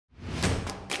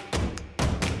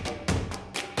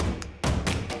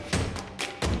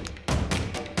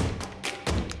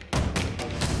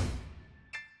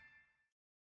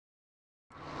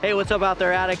Hey, what's up out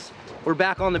there, addicts? We're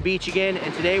back on the beach again,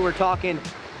 and today we're talking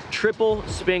triple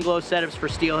spin glow setups for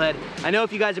Steelhead. I know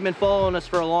if you guys have been following us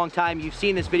for a long time, you've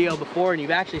seen this video before, and you've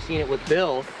actually seen it with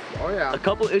Bill. Oh yeah.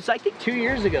 It's I think 2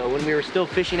 years ago when we were still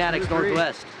fishing Addicts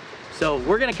Northwest. So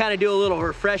we're gonna kind of do a little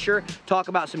refresher, talk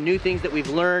about some new things that we've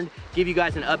learned, give you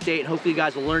guys an update, and hopefully you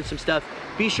guys will learn some stuff.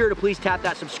 Be sure to please tap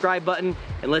that subscribe button,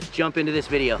 and let's jump into this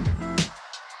video.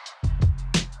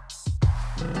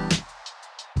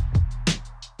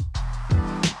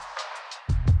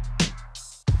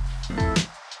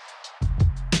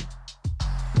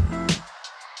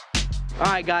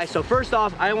 All right, guys, so first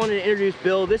off, I wanted to introduce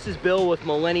Bill. This is Bill with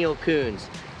Millennial Coons.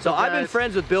 So I've been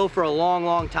friends with Bill for a long,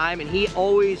 long time, and he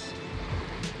always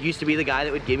used to be the guy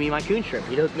that would give me my coon shrimp.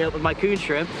 He'd hook me up with my coon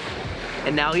shrimp,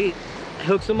 and now he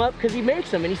hooks them up because he makes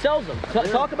them and he sells them.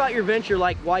 Talk about your venture,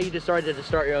 like why you decided to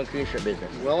start your own coon shrimp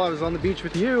business. Well, I was on the beach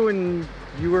with you, and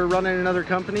you were running another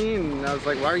company, and I was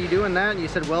like, why are you doing that? And you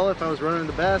said, well, if I was running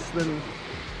the best, then,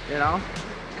 you know,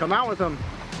 come out with them.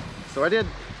 So I did.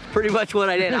 Pretty much what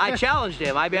I did. I challenged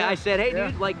him. I said, hey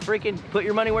dude, like freaking put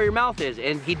your money where your mouth is,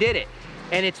 and he did it.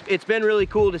 And it's been really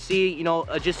cool to see, you know,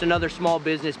 just another small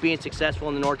business being successful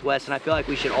in the Northwest, and I feel like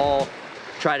we should all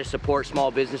try to support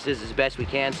small businesses as best we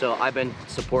can. So I've been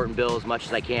supporting Bill as much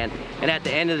as I can. And at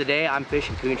the end of the day, I'm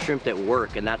fishing coon shrimp that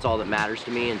work, and that's all that matters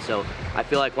to me. And so I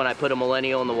feel like when I put a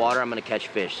millennial in the water, I'm gonna catch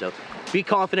fish. So be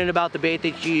confident about the bait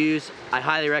that you use. I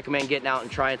highly recommend getting out and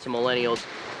trying some millennials.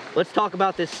 Let's talk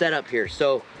about this setup here.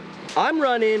 So I'm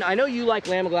running, I know you like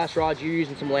Lamiglass rods, you're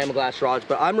using some Lamiglass rods,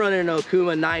 but I'm running an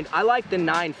Okuma 9. I like the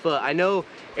 9 foot. I know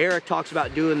Eric talks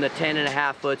about doing the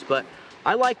 10.5 foots, but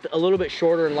I like a little bit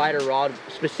shorter and lighter rod,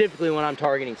 specifically when I'm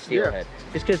targeting steelhead.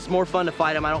 Just because it's more fun to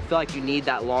fight them. I don't feel like you need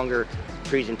that longer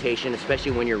presentation,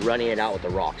 especially when you're running it out with the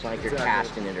rocks. Not like you're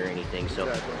casting it or anything.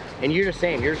 So, and you're the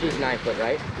same. Yours is 9 foot,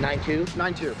 right? 9.2?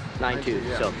 9.2. 9.2.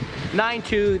 Yeah. So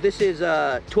 9.2. This is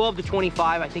 12 to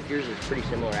 25. I think yours is pretty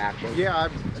similar action. Yeah,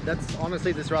 that's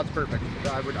honestly, this rod's perfect.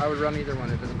 I would run either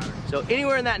one. It doesn't matter. So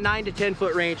anywhere in that 9 to 10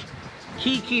 foot range.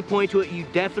 Key point to it, you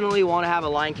definitely want to have a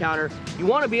line counter. You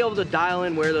want to be able to dial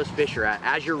in where those fish are at.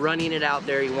 As you're running it out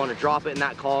there, you want to drop it in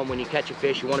that column. When you catch a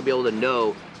fish, you want to be able to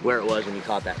know where it was when you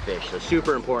caught that fish. So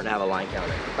super important to have a line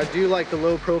counter. I do like the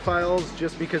low profiles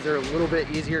just because they're a little bit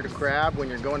easier to grab when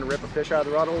you're going to rip a fish out of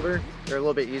the rod holder. They're a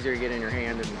little bit easier to get in your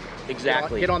hand and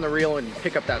get on the reel and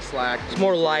pick up that slack. It's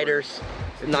more lighter,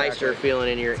 nicer feeling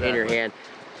in your hand.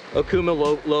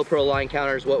 Okuma low pro line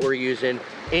counter is what we're using.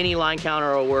 Any line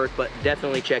counter will work, but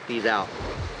definitely check these out.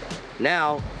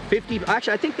 Now, 50,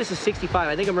 actually I think this is 65.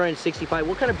 I think I'm running 65.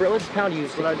 What kind of what's the pound do you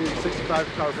use? What I do, 65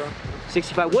 power pro.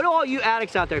 65. What do all you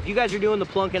addicts out there, if you guys are doing the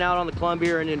plunking out on the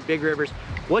Columbia and in big rivers,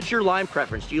 what's your line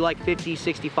preference? Do you like 50,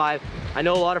 65? I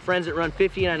know a lot of friends that run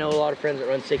 50, and I know a lot of friends that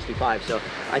run 65. So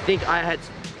I think I had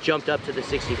jumped up to the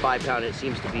 65 pound. It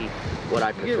seems to be what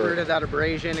I prefer. You get rid of that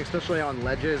abrasion, especially on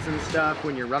ledges and stuff.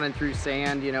 When you're running through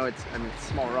sand, you know, it's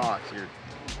small rocks. You're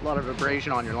a lot of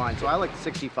abrasion on your line. So I like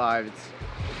 65. You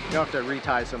don't have to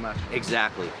retie so much.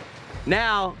 Exactly.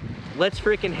 Now, let's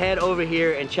freaking head over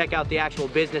here and check out the actual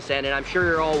business end. And I'm sure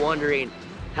you're all wondering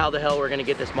how the hell we're gonna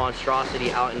get this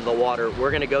monstrosity out into the water.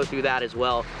 We're gonna go through that as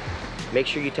well. Make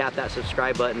sure you tap that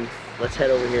subscribe button. Let's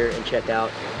head over here and check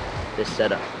out this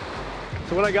setup.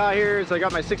 So what I got here is I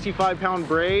got my 65 pound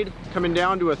braid coming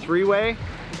down to a 3-way.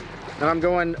 And I'm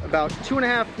going about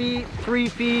 2.5 feet, 3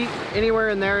 feet, anywhere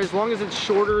in there. As long as it's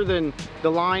shorter than the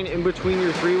line in between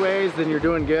your 3-ways, then you're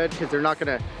doing good, because they're not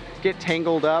gonna get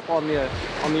tangled up on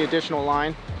the additional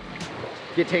line,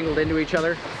 get tangled into each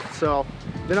other. So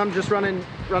then I'm just running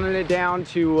it down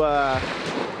to,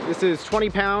 this is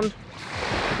 20 pound,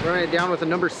 running it down with a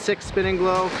number 6 spinning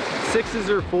glow. 6s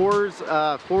or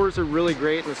 4s. 4s are really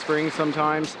great in the spring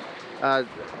sometimes.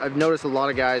 I've noticed a lot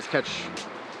of guys catch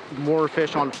more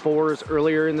fish on 4s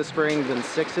earlier in the spring than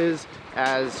 6s.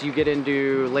 As you get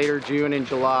into later June and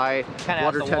July,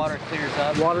 water clears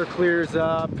up. Water clears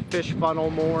up, fish funnel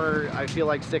more. I feel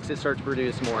like 6s start to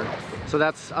produce more.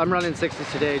 So I'm running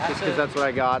 6s today just because that's what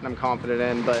I got and I'm confident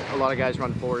in, but a lot of guys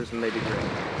run 4s and they do great.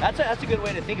 That's a good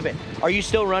way to think of it. Are you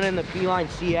still running the P-Line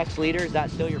CX leader? Is that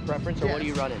still your preference, or what are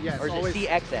you running? Yes, or is it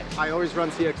CXX? I always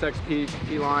run CXX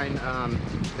P-Line.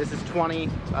 This is 20,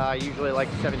 usually like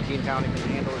 17 pound. It can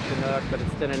handle a Chinook, but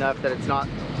it's thin enough that it's not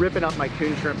ripping up my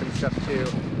coon shrimp and stuff too.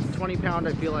 20 pound,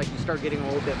 I feel like you start getting a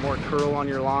little bit more curl on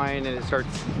your line, and it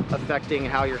starts affecting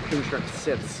how your coon shrimp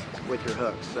sits with your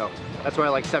hooks. So that's why I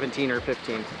like 17 or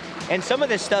 15. And some of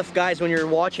this stuff, guys, when you're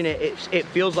watching it, it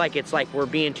feels like it's like we're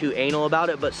being too anal about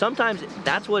it, but sometimes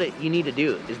that's what you need to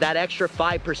do, is that extra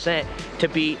 5% to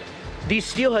be these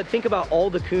steelhead, think about all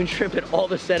the coon shrimp and all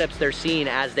the setups they're seeing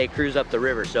as they cruise up the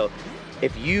river. So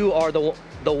if you are the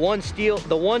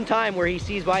one time where he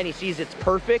sees by and he sees it's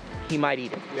perfect, he might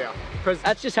eat it. Yeah.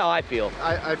 That's just how I feel.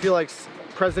 I feel like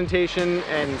presentation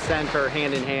and scent are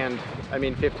hand in hand. I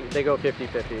mean, they go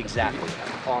 50-50. Exactly.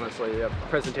 Honestly, yeah,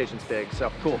 presentation's big,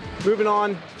 so cool. Moving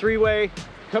on, three-way.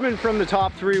 Coming from the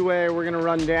top three-way, we're gonna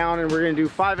run down and we're gonna do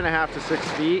 5.5 to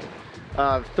 6 feet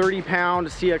of 30-pound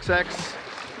CXX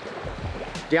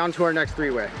down to our next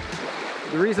three-way.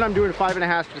 The reason I'm doing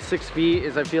 5.5 to 6 feet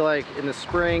is I feel like in the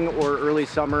spring or early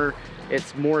summer,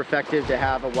 it's more effective to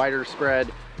have a wider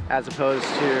spread as opposed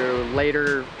to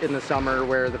later in the summer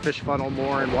where the fish funnel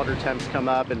more and water temps come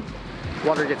up and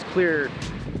water gets clear.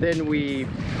 Then we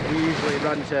usually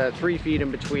run to 3 feet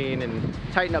in between and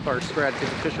tighten up our spread because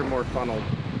the fish are more funneled.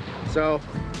 So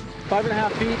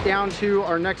 5.5 feet down to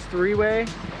our next three-way,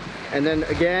 and then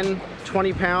again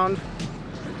 20-pound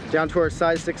down to our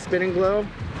size 6 spinning glow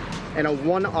and a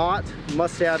 1/0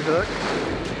 mustad hook.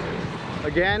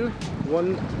 Again,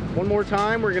 one more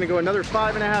time, we're gonna go another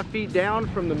 5.5 feet down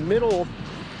from the middle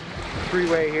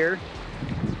three-way here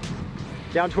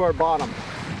down to our bottom.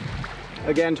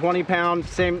 Again, 20-pound,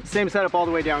 same setup all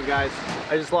the way down, guys.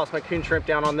 I just lost my coon shrimp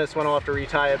down on this one. I'll have to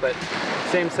retie it, but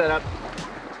same setup.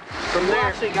 From there,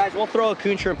 actually, guys, we'll throw a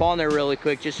coon shrimp on there really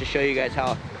quick just to show you guys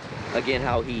how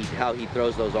he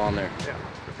throws those on there. Yeah.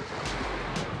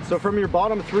 So from your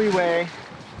bottom three-way,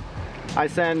 I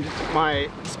send my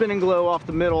spinning glow off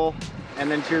the middle,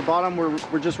 and then to your bottom,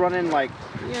 we're just running like,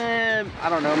 yeah, I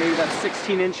don't know, maybe that's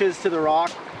 16 inches to the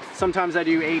rock. Sometimes I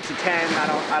do 8 to 10.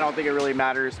 I don't think it really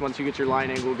matters once you get your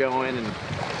line angle going, and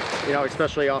you know,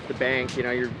 especially off the bank, you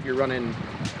know, you're running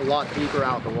a lot deeper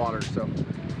out the water. So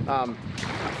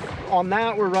on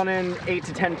that, we're running 8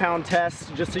 to 10 pound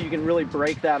tests just so you can really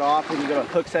break that off when you go to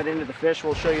hook set into the fish.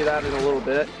 We'll show you that in a little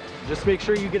bit. Just make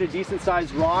sure you get a decent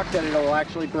sized rock that it'll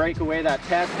actually break away that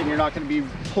test, and you're not going to be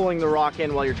pulling the rock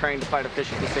in while you're trying to fight a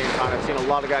fish at the same time. I've seen a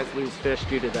lot of guys lose fish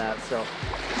due to that. So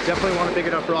definitely want a big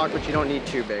enough rock, but you don't need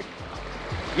too big.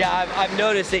 Yeah, I've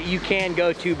noticed that you can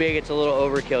go too big. It's a little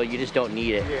overkill. You just don't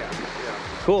need it. Yeah.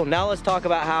 Cool. Now let's talk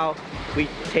about how we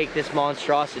take this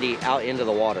monstrosity out into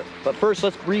the water. But first,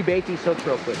 let's rebait these hooks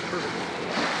real quick.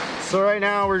 So right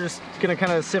now we're just gonna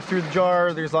kind of sift through the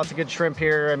jar. There's lots of good shrimp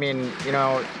here. I mean, you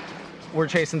know, we're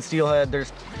chasing steelhead.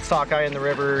 There's sockeye in the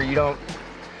river. You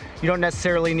don't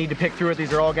necessarily need to pick through it.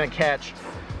 These are all gonna catch.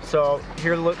 So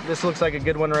here, look, this looks like a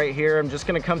good one right here. I'm just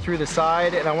gonna come through the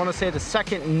side, and I wanna say the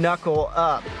second knuckle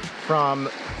up from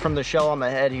the shell on the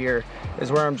head here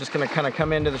is where I'm just gonna kind of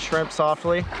come into the shrimp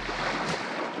softly.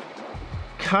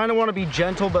 Kind of wanna be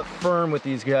gentle but firm with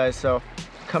these guys, so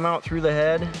come out through the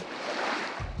head.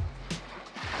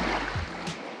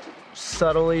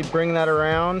 Subtly bring that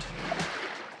around.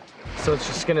 So it's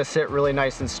just gonna sit really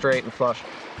nice and straight and flush.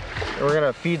 And we're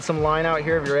gonna feed some line out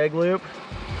here of your egg loop,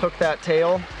 hook that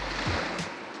tail,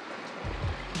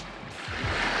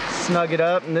 snug it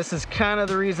up, and this is kind of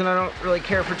the reason I don't really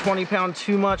care for 20 pound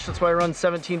too much. That's why I run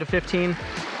 17 to 15,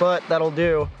 but that'll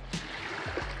do.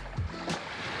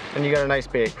 And you got a nice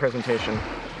bait presentation.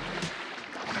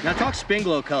 Now talk spin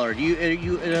glow color. Are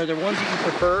there ones that you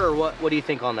prefer, or what do you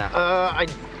think on that? I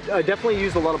definitely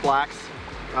use a lot of blacks.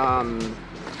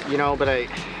 You know, but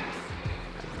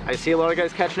I see a lot of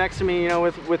guys catch next to me, you know,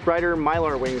 with brighter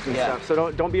mylar wings and stuff.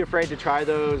 So don't be afraid to try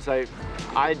those.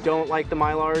 I don't like the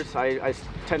mylars. I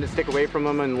tend to stick away from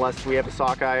them unless we have a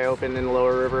sockeye open in the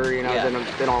lower river, you know,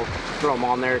 then I'll throw them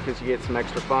on there because you get some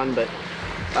extra fun. But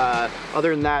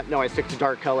other than that, no, I stick to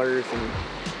dark colors and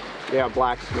yeah,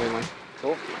 blacks mainly.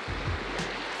 Cool.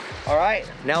 All right,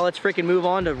 now let's freaking move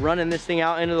on to running this thing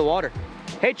out into the water.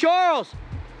 Hey, Charles,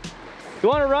 you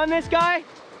want to run this guy?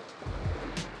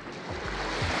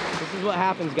 This is what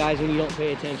happens, guys, when you don't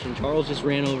pay attention. Charles just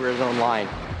ran over his own line.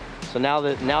 So now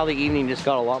the evening just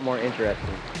got a lot more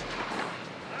interesting.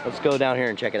 Let's go down here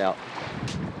and check it out.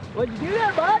 What'd you do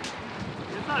there, bud? I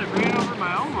thought I ran over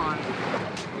my own line.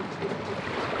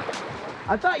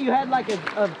 I thought you had like a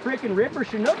freaking ripper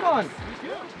Chinook on.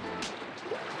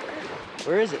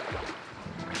 Where is it?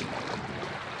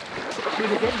 Dude,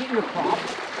 did it get in your prop?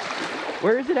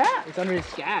 Where is it at? It's under his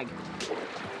skag.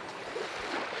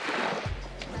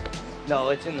 No,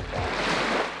 it's in the prop.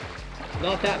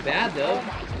 Not that bad though.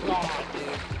 Oh my God, dude.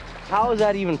 How is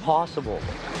that even possible?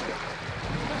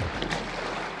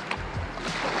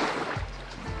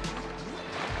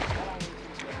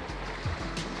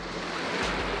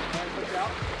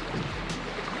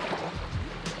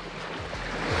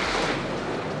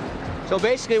 So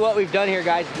basically what we've done here,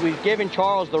 guys, is we've given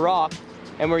Charles the rock,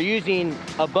 and we're using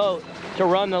a boat to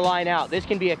run the line out. This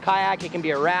can be a kayak, it can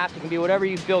be a raft, it can be whatever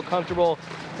you feel comfortable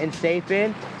and safe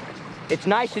in. It's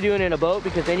nice to do it in a boat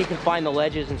because then you can find the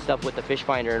ledges and stuff with the fish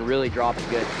finder and really drop it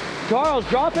good. Charles,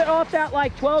 drop it off that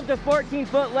like 12 to 14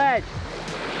 foot ledge.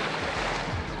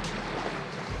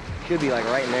 Should be like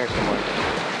right in there somewhere.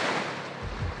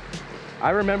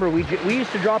 I remember we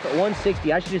used to drop at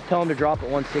 160. I should just tell him to drop at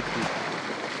 160.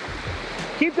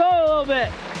 Keep going a little bit.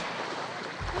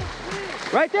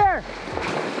 Right there.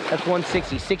 That's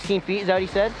 160, 16 feet, is that what he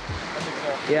said? I think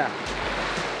so. Yeah.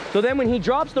 So then when he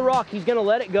drops the rock, he's gonna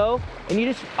let it go,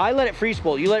 and I let it free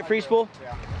spool. You let it free spool?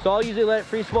 Yeah. So I'll usually let it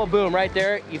free spool, boom, right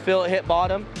there. You feel it hit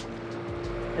bottom,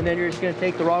 and then you're just gonna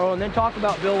take the rod holder, and then talk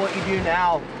about, Bill, what you do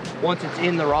now once it's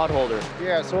in the rod holder.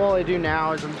 Yeah, so all I do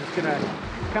now is I'm just gonna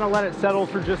kind of let it settle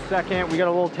for just a second. We got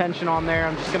a little tension on there.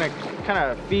 I'm just gonna kind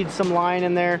of feed some line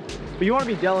in there. But you wanna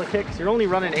be delicate because you're only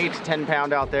running 8 to 10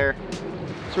 pound out there.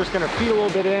 So we're just gonna feed a little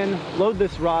bit in, load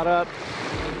this rod up,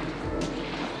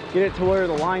 get it to where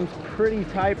the line's pretty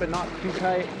tight but not too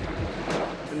tight,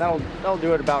 and that'll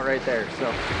do it about right there. So,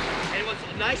 and what's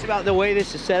nice about the way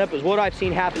this is set up is what I've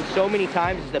seen happen so many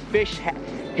times is the fish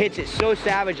hits it so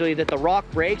savagely that the rock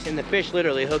breaks and the fish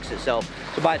literally hooks itself.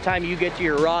 So by the time you get to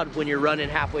your rod when you're running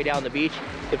halfway down the beach,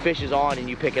 the fish is on and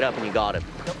you pick it up and you got him.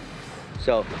 Yep.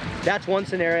 So that's one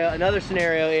scenario. Another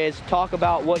scenario is talk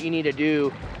about what you need to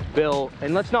do, Bill,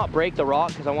 and let's not break the rock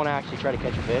because I want to actually try to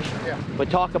catch a fish. Yeah. But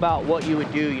talk about what you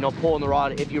would do, you know, pulling the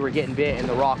rod if you were getting bit and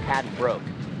the rock hadn't broke.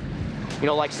 You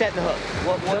know, like setting the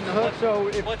hook. Setting the hook. So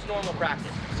what's normal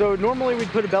practice? So normally we'd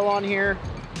put a bell on here.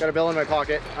 Got a bell in my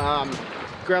pocket.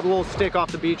 Grab a little stick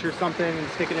off the beach or something and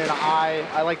stick it in an eye.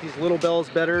 I like these little bells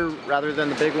better rather than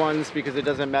the big ones because it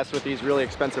doesn't mess with these really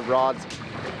expensive rods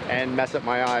and mess up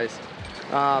my eyes.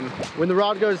 When the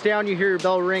rod goes down, you hear your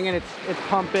bell ringing, it's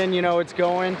pumping, you know, it's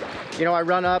going. You know, I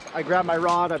run up, I grab my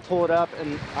rod, I pull it up,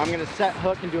 and I'm gonna set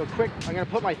hook and do a quick, I'm gonna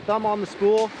put my thumb on the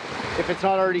spool if it's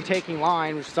not already taking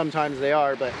line, which sometimes they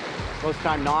are, but most of the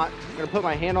time not. I'm gonna put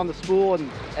my hand on the spool and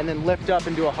then lift up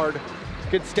and do a hard,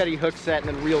 good steady hook set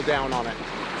and then reel down on it.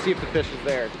 See if the fish is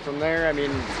there. From there, I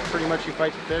mean, pretty much you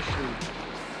fight the fish and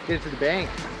get it to the bank.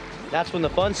 That's when the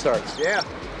fun starts. Yeah.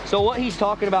 So what he's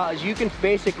talking about is you can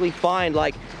basically find,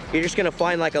 like, you're just gonna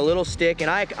find like a little stick, and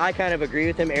I kind of agree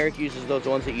with him. Eric uses those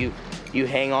ones that you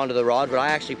hang onto the rod, but I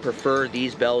actually prefer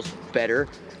these bells better.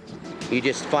 You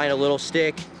just find a little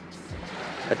stick,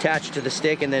 attach it to the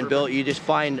stick, and then Bill, you just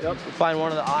find one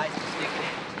of the eyes and stick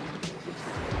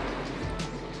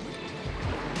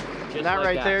it in. And that like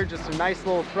right there, just a nice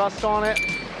little thrust on it,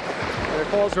 and it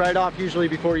falls right off usually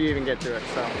before you even get to it.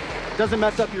 So it doesn't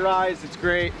mess up your eyes, it's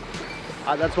great.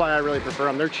 That's why I really prefer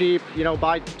them. They're cheap, you know,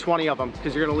 buy 20 of them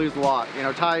because you're gonna lose a lot. You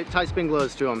know, tie spin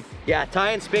glows to them. Yeah,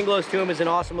 tying spin glows to them is an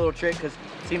awesome little trick because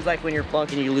it seems like when you're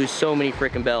plunking, you lose so many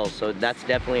freaking bells. So that's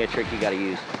definitely a trick you gotta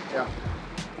use. Yeah.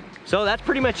 So that's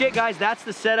pretty much it, guys. That's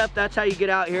the setup. That's how you get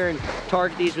out here and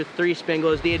target these with 3 spin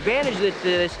glows. The advantage to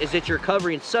this is that you're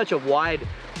covering such a wide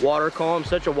water column,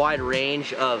 such a wide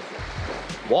range of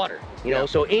water. You know,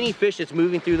 so any fish that's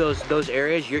moving through those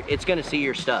areas, it's gonna see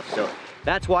your stuff. So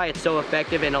that's why it's so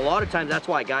effective, and a lot of times that's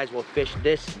why guys will fish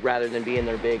this rather than be in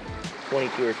their big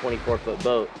 22 or 24 foot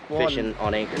boat fishing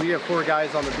on anchor. We have 4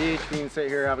 guys on the beach. We can sit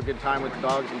here, have a good time with the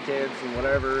dogs and kids and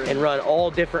whatever. And run all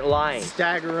different lines.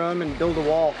 Stagger them and build a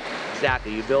wall.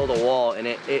 Exactly, you build a wall, and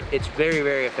it's very,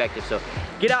 very effective. So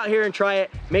get out here and try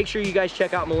it. Make sure you guys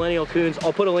check out Millennial Coons.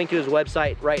 I'll put a link to his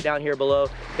website right down here below.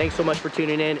 Thanks so much for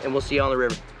tuning in, and we'll see you on the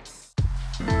river.